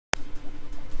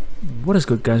What is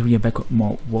good, guys? We are back with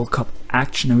more World Cup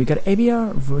action, and we got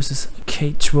ABR versus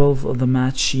K-12 of the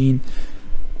Madchine.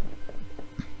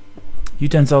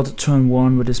 U-turns out turn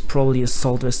 1 with his probably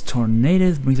Assault Vest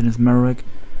Tornadic, brings in his Marek.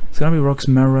 It's gonna be Rocks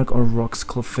Marek or Rocks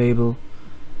Clefable.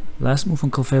 Last move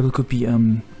on Clefable could be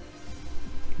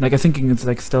like I'm thinking it's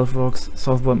like Stealth Rocks,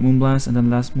 Softboard Moonblast, and then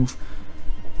last move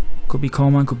could be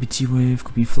Command, could be T-Wave,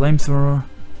 could be Flamethrower.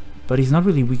 But he's not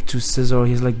really weak to Scissor,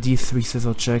 he has like D3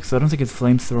 Scissor check, so I don't think it's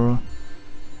Flamethrower.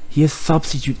 He has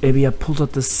Substitute ABR, pulled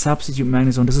out the Substitute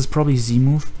Magnezone. This is probably Z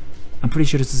move. I'm pretty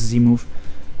sure this is Z move.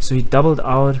 So he doubled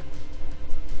out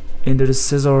into the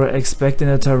Scissor, expecting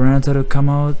a Tyranitar to come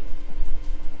out.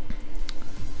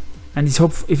 And he's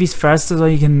if he's fast Scissor,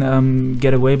 he can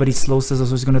get away, but he's slow Scissor,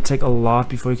 so he's gonna take a lot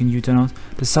before he can U-turn out.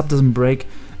 The sub doesn't break,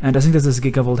 and I think this is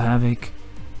Gigavolt Havoc.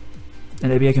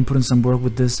 And ABR can put in some work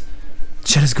with this.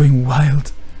 Chat is going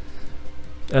wild.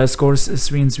 Scores is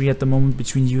 3-3 at the moment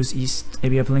between US East.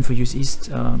 ABR playing for US East.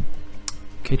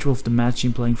 K-12 the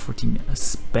Madchine playing for Team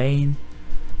Spain.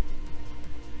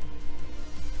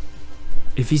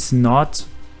 If he's not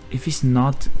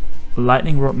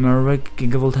Lightning Rod Marek,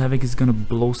 Gigavolt Havoc is gonna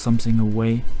blow something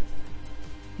away.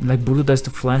 Like Bulu dies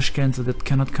to Flash Can, so that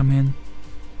cannot come in.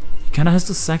 He kinda has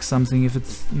to sack something if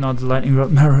it's not Lightning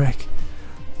Rod Marek.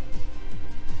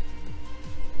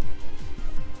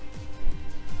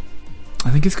 I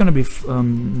think it's gonna be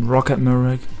Rocket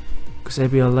Marek, because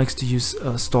ABR likes to use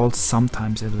stalls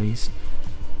sometimes at least.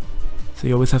 So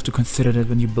you always have to consider that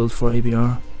when you build for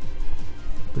ABR.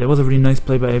 But that was a really nice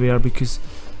play by ABR because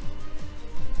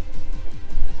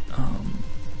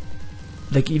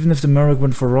like even if the Marek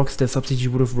went for rocks, the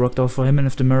substitute would have worked out for him, and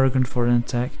if the Marek went for an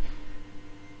attack,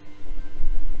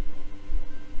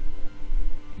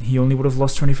 he only would have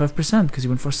lost 25% because he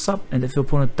went for sub, and if the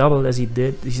opponent doubled as he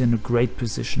did, he's in a great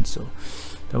position. So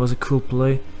that was a cool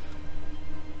play.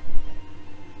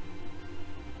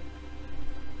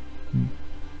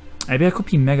 Maybe I could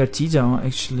be Mega T-down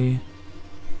actually,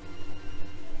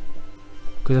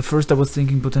 because at first I was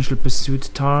thinking potential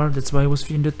Pursuit Tar, that's why I was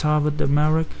feeding the Tar with the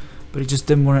Marek, but he just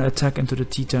didn't want to attack into the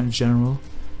T-Tar in general.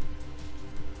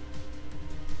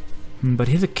 But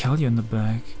he has a Kalyo in the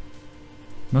back.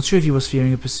 Not sure if he was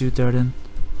fearing a Pursuit there then,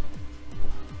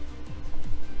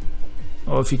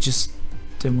 or if he just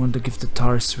didn't want to give the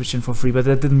Tar a switch in for free, but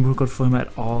that didn't work out for him at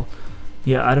all.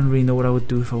 Yeah, I don't really know what I would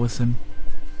do if I was him.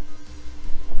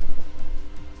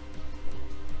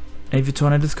 AV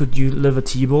Tornadus could live a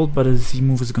T-Bolt, but his Z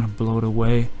move is gonna blow it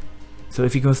away. So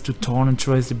if he goes to Torn and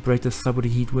tries to break the sub with a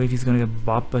Heat Wave, he's gonna get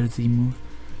bopped by the Z move.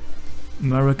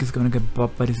 Marek is gonna get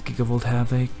bopped by this Gigavolt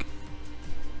Havoc.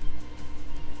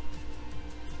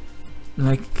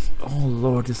 Like, oh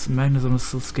lord, this Magnezone is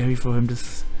so scary for him.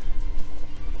 This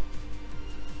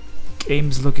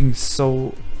game's looking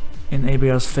so in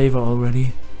ABR's favor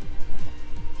already.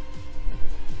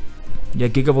 Yeah,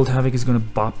 Gigavolt Havoc is gonna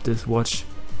bop this, watch.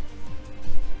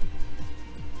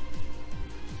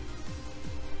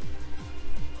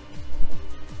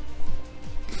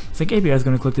 I think ABR is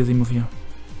gonna click the Z move here.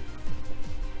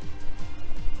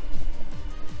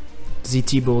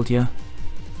 ZT Bolt, yeah.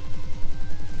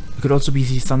 It could also be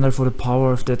Z Thunder for the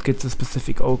power if that gets a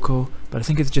specific OHKO, but I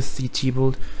think it's just ZT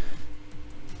Bolt.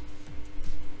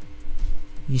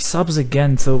 He subs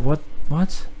again, so what?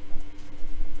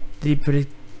 Did he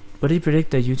predict? What did he predict?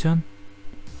 That U-turn?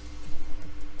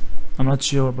 I'm not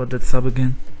sure about that sub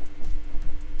again.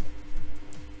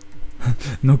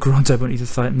 No ground type on either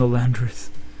side, no Landorus.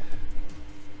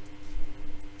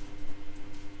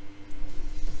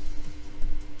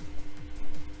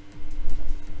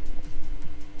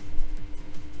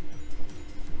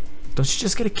 Don't you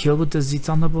just get a kill with the Z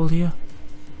Thunderbolt here?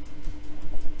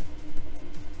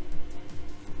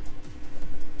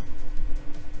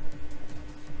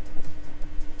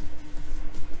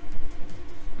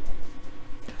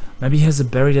 Maybe he has a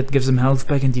berry that gives him health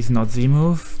back and he's not Z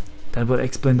move. That would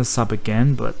explain the sub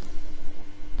again, but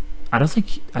I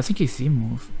think he's Z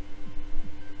move.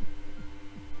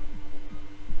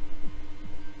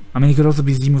 I mean, he could also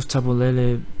be Z move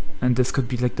Tabolele, and this could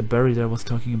be like the berry that I was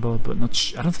talking about, but not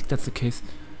I don't think that's the case.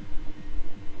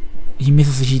 He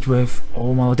misses a Heat Wave.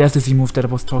 Oh my, that's the Z move that I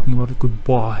was talking about.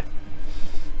 Goodbye.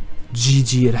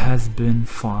 GG, it has been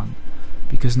fun.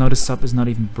 Because now the sub is not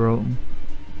even broken.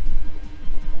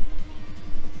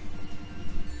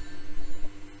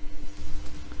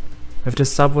 If the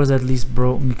sub was at least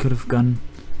broken, he could have gone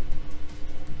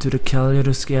to the Kalyo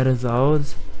to scare us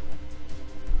out.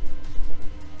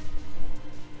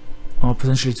 Or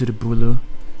potentially to the Bulu,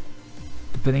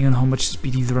 depending on how much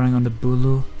speed he's running on the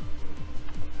Bulu.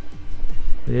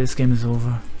 But yeah, this game is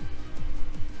over.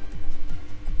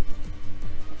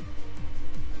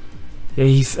 Yeah,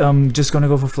 he's just gonna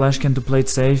go for Flash Can to play it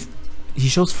safe. He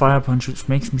shows Fire Punch, which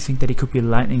makes me think that he could be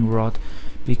Lightning Rod,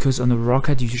 because on the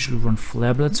Rocket you usually run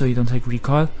Flare Blade so you don't take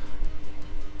recoil.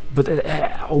 But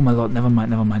oh my lord, never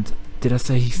mind. Did I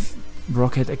say he's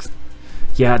Rocket X?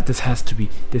 Yeah, this has to be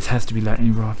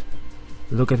Lightning Rod.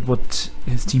 Look at what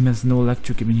his team has, no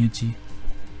electric immunity.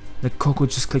 Like Coco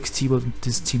just clicks T-Bolt and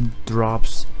this team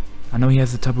drops. I know he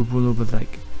has the Tapu Bulu, but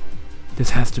like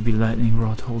this has to be Lightning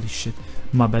Rod. Holy shit.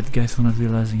 My bad guys for not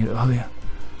realizing it earlier.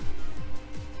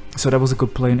 So that was a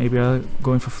good play in ABR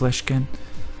going for Flash Can,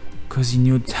 because he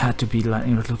knew it had to be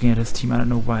Lightning Rod looking at his team. I don't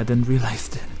know why I didn't realize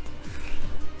that.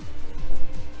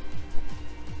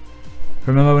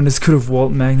 Remember when this could have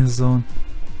walled Magnus Zone?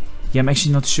 Yeah, I'm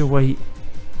actually not sure why he...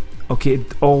 Okay,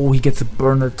 oh, he gets a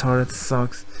burner turret,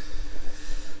 sucks.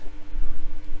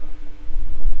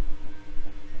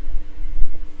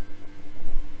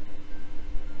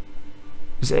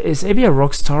 Is ABR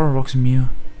Rockstar or Rocks Mew?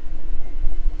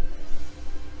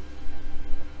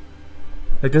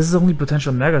 Like, this is only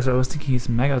potential Mega, so I was thinking he's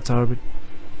Megatar, but...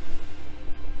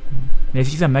 If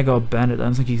he's a Mega or Bandit, I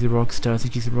don't think he's a Rockstar, I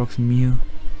think he's a Rocks Mew.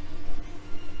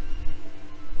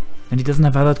 And he doesn't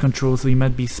have allied control, so he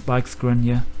might be Spike's Gren,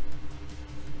 yeah.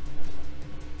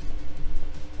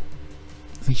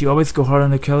 I think you always go hard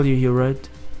on the kill you here, right?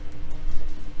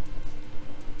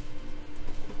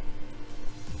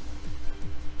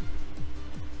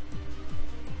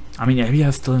 I mean, ABR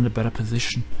is still in a better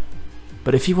position.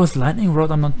 But if he was Lightning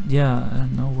Rod, I'm not... Yeah, I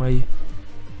don't know why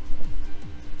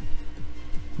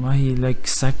he like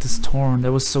sacked his Torn.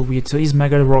 That was so weird. So he's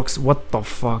Mega Rocks. What the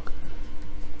fuck?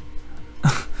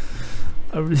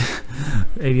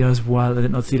 ABR is wild. I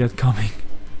did not see that coming.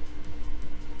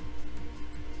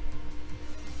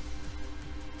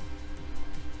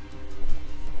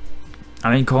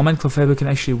 I mean, Calm and Clefable can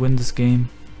actually win this game.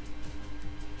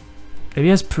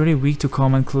 ABR is pretty weak to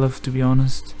Calm and Clef, to be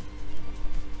honest.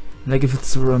 Like if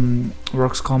it's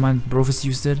Rock's Command, Brofist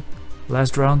used it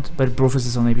last round, but Brofist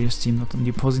is on ABR's team, not on the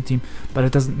opposing team. But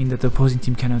it doesn't mean that the opposing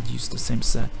team cannot use the same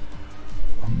set.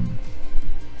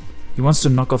 He wants to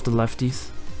knock off the lefties.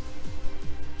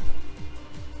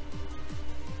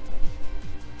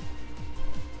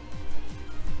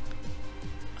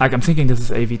 Like, I'm thinking this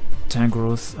is AV tank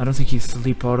growth. I don't think he's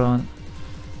Sleep Powder on.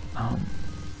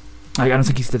 I don't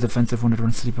think he's the defensive one that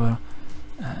runs Sleep Powder.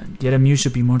 The other Mew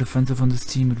should be more defensive on this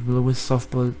team. It will always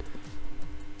softball.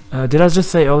 Did I just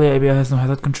say earlier ABR has no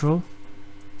hazard control?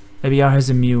 ABR has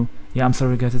a Mew. Yeah, I'm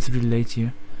sorry guys, it's really late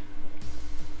here.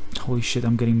 Holy shit,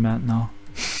 I'm getting mad now.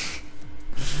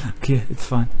 Okay, it's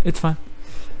fine. It's fine.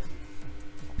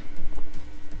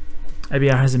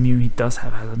 ABR has a Mew. He does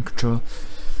have hazard control.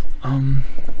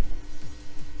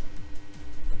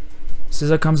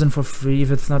 Scissor comes in for free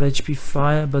if it's not HP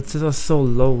Fire, but Scissor's so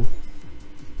low.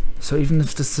 So even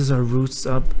if the Scissor roots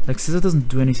up, like Scissor doesn't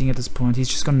do anything at this point. He's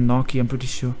just gonna knock you, I'm pretty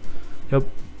sure. Yep.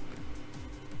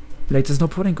 Like there's no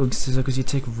point in going Scissor because you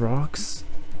take rocks.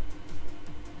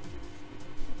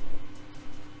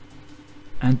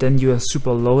 And then you are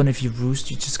super low, and if you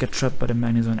roost you just get trapped by the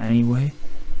Magnus Zone anyway.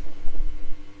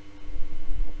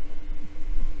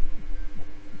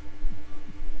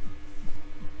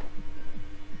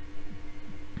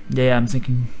 Yeah, I'm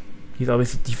thinking he's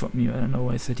always a default Mew. I don't know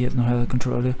why I said he has no hazard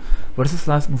control earlier. What is his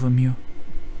last move on Mew?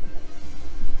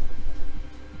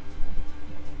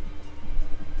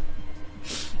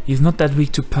 He's not that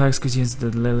weak to packs because he has the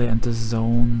Lily and the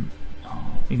Zone.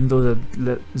 Even though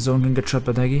the Zone can get trapped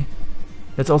by Daggy.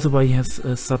 That's also why he has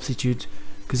a substitute.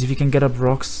 Because if he can get up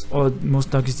rocks, or most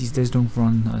Duggies these days don't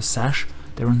run Sash,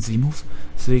 they run Z-move.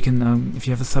 So you can, if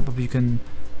you have a sub up, you can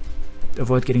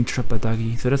avoid getting trapped by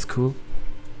Duggy. So that's cool.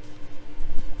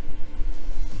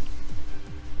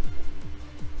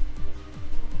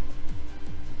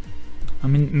 I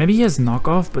mean, maybe he has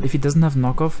knockoff, but if he doesn't have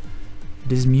knockoff,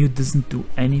 this Mew doesn't do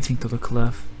anything to the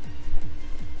Clef.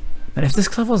 And if this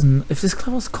Clef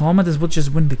was Command, this would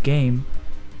just win the game.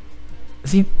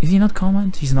 Is he not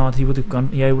Command? He's not. He would have gone.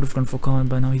 Yeah, he would have gone for Command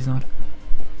by now. He's not.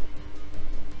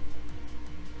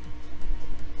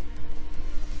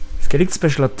 He's getting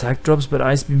special attack drops, but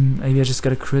Ice Beam. Maybe I just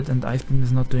got a crit, and Ice Beam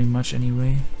is not doing much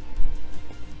anyway.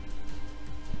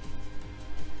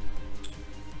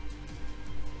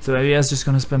 So maybe I was just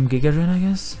gonna spam Giga Drain, I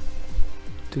guess,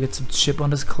 to get some chip on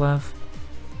this Clef.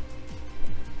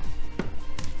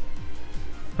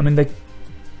 I mean, like,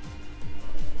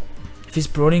 if he's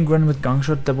Brooding Gren with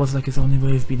Gangshot, that was like his only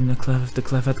way of beating the Clef, if the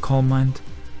Clef had Calm Mind.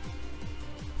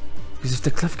 Because if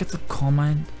the Clef gets a Calm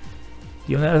Mind,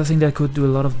 the only other thing that could do a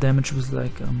lot of damage was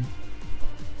like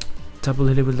Tapu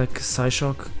Lily with like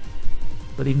Psyshock.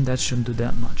 But even that shouldn't do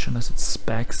that much unless it's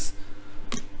Specs.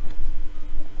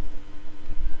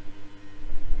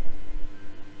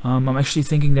 I'm actually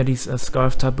thinking that he's a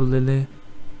Scarf Tapu Lele.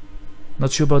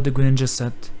 Not sure about the Greninja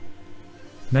set.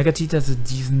 Megatita is a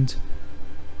decent...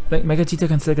 Like, Megatita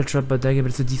can still get trapped by Dagger, but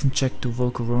it's a decent check to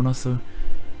Volcarona, so...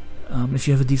 if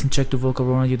you have a decent check to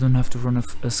Volcarona, you don't have to run a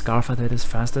Scarfa that is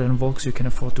faster than Volk, so you can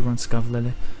afford to run Scarf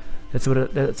Lele. That's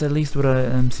at least what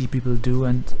I see people do,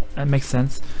 and it makes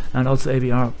sense. And also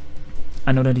ABR.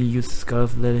 I know that he used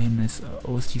Scarf Lele in his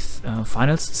OST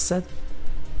finals set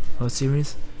or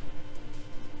series.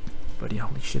 But yeah,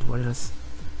 holy shit, what did I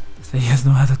say? He has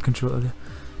no hazard control earlier.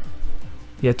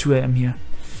 Yeah, 2 AM here.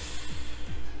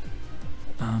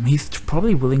 He's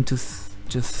probably willing to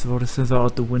just throw the scissor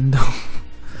out the window.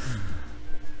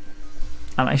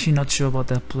 I'm actually not sure about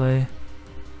that play.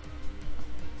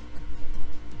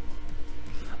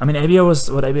 I mean, what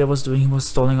ABR was doing, he was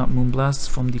stalling up Moonblast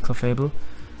from the Clefable,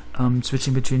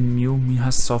 switching between Mew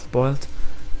has soft boiled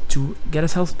to get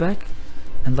his health back,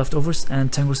 and leftovers,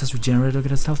 and Tangros has regenerated to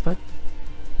get his health back,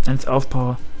 and it's off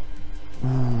power.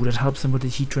 Ooh, that helps him with the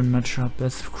Heatran matchup.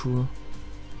 That's cruel.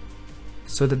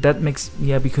 So that makes,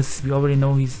 yeah, because we already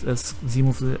know he's a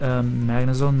Z-move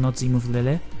Magnezone, not Z-move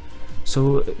Lele.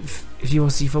 So if he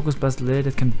was Z-focused by Lele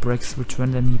that can break switch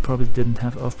when, then he probably didn't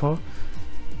have off power.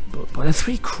 But that's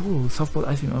pretty cool. Softball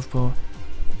Ice Beam off power.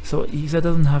 So he either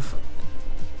doesn't have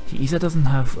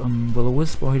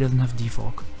Will-O-Wisp or he doesn't have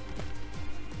Defog.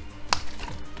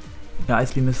 Yeah,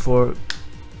 Ice Beam is for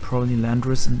probably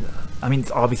Landorus, and I mean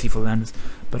it's obviously for Landorus,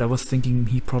 but I was thinking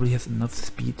he probably has enough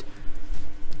speed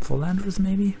for Landorus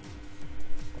maybe,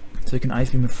 so you can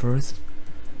Ice Beam it first.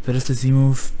 That is the Z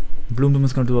move. Bloom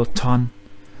is gonna do a ton,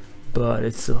 but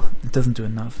it doesn't do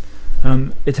enough.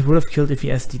 It would have killed if he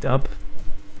SD'd up.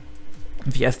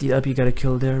 If he SD'd up, he got a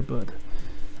kill there, but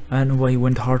I don't know why he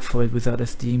went hard for it without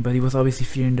SDing, but he was obviously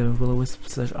fearing the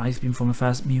Will-O-Wisp / Ice Beam from a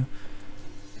fast Mew.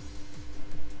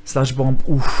 Slash Bomb,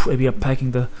 oof, ABR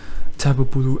packing the Tapu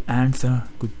Bulu answer.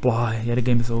 Goodbye, yeah, the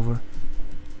game is over.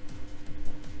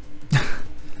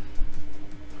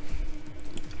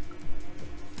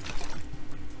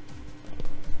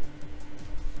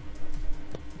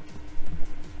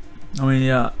 I mean,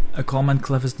 yeah, a Command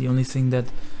Clef is the only thing that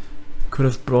could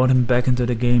have brought him back into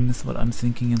the game, is what I'm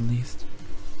thinking at least.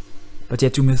 But yeah,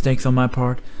 2 mistakes on my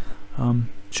part.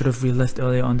 Should have realized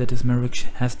earlier on that this Merrick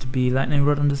has to be Lightning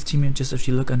Rod on this team, just if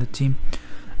you look at the team.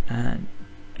 And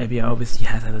ABR obviously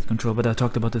has hazard control, but I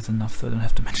talked about this enough, so I don't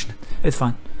have to mention it. It's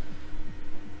fine.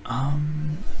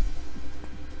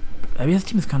 ABR's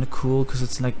team is kind of cool, because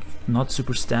it's like not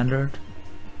super standard.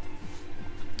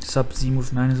 Sub Z-move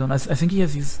Magnezone. I think he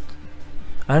has used...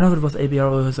 I don't know if it was ABR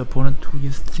or his opponent who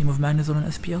used Z-move Magnezone in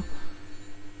SPL.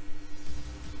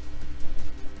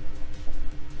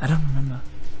 I don't remember.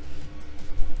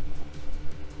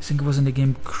 I think it was in the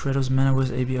game Kratos Mana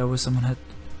vs ABR where someone had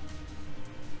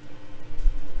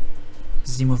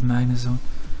Z-move Magnezone.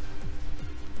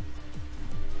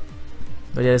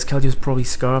 But yeah, his Keldeo is probably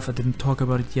Scarf. I didn't talk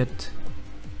about it yet.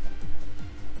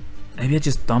 ABR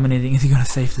just dominating. Is he gonna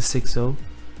save the 6-0?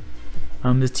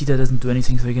 This Tita doesn't do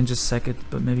anything, so he can just sack it,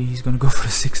 but maybe he's gonna go for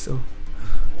the 6-0.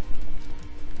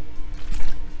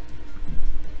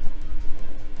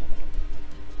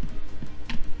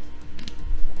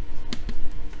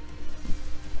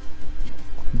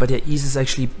 But yeah, Ease is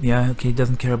actually, yeah, okay, he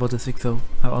doesn't care about the 6-0.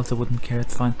 I also wouldn't care,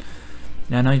 it's fine.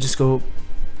 Yeah, now you just go...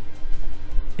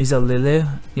 Is that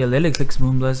Lele? Yeah, Lele clicks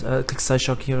Moonblast, clicks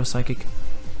Psyshock here or Psychic.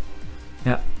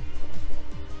 Yeah.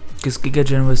 Because Giga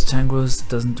Generous Tangros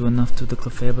doesn't do enough to the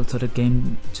Clefable, so the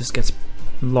game just gets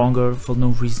longer for no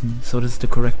reason. So this is the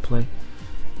correct play.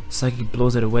 Psychic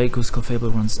blows it away because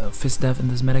Clefable runs Fist Staff in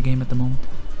this metagame at the moment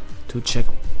to check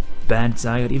bad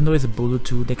Zygarde. Even though it's a Bulu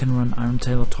 2, they can run Iron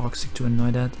Tail or Toxic to annoy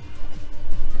that.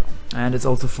 And it's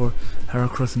also for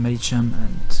Heracross and Medicham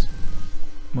and...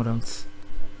 what else?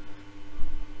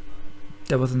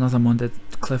 There was another one that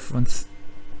Clef runs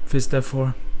Fist Staff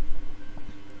for.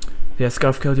 Yeah,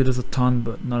 Scarf Keldeo does a ton,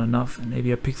 but not enough, and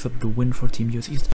ABR picks up the win for Team US East.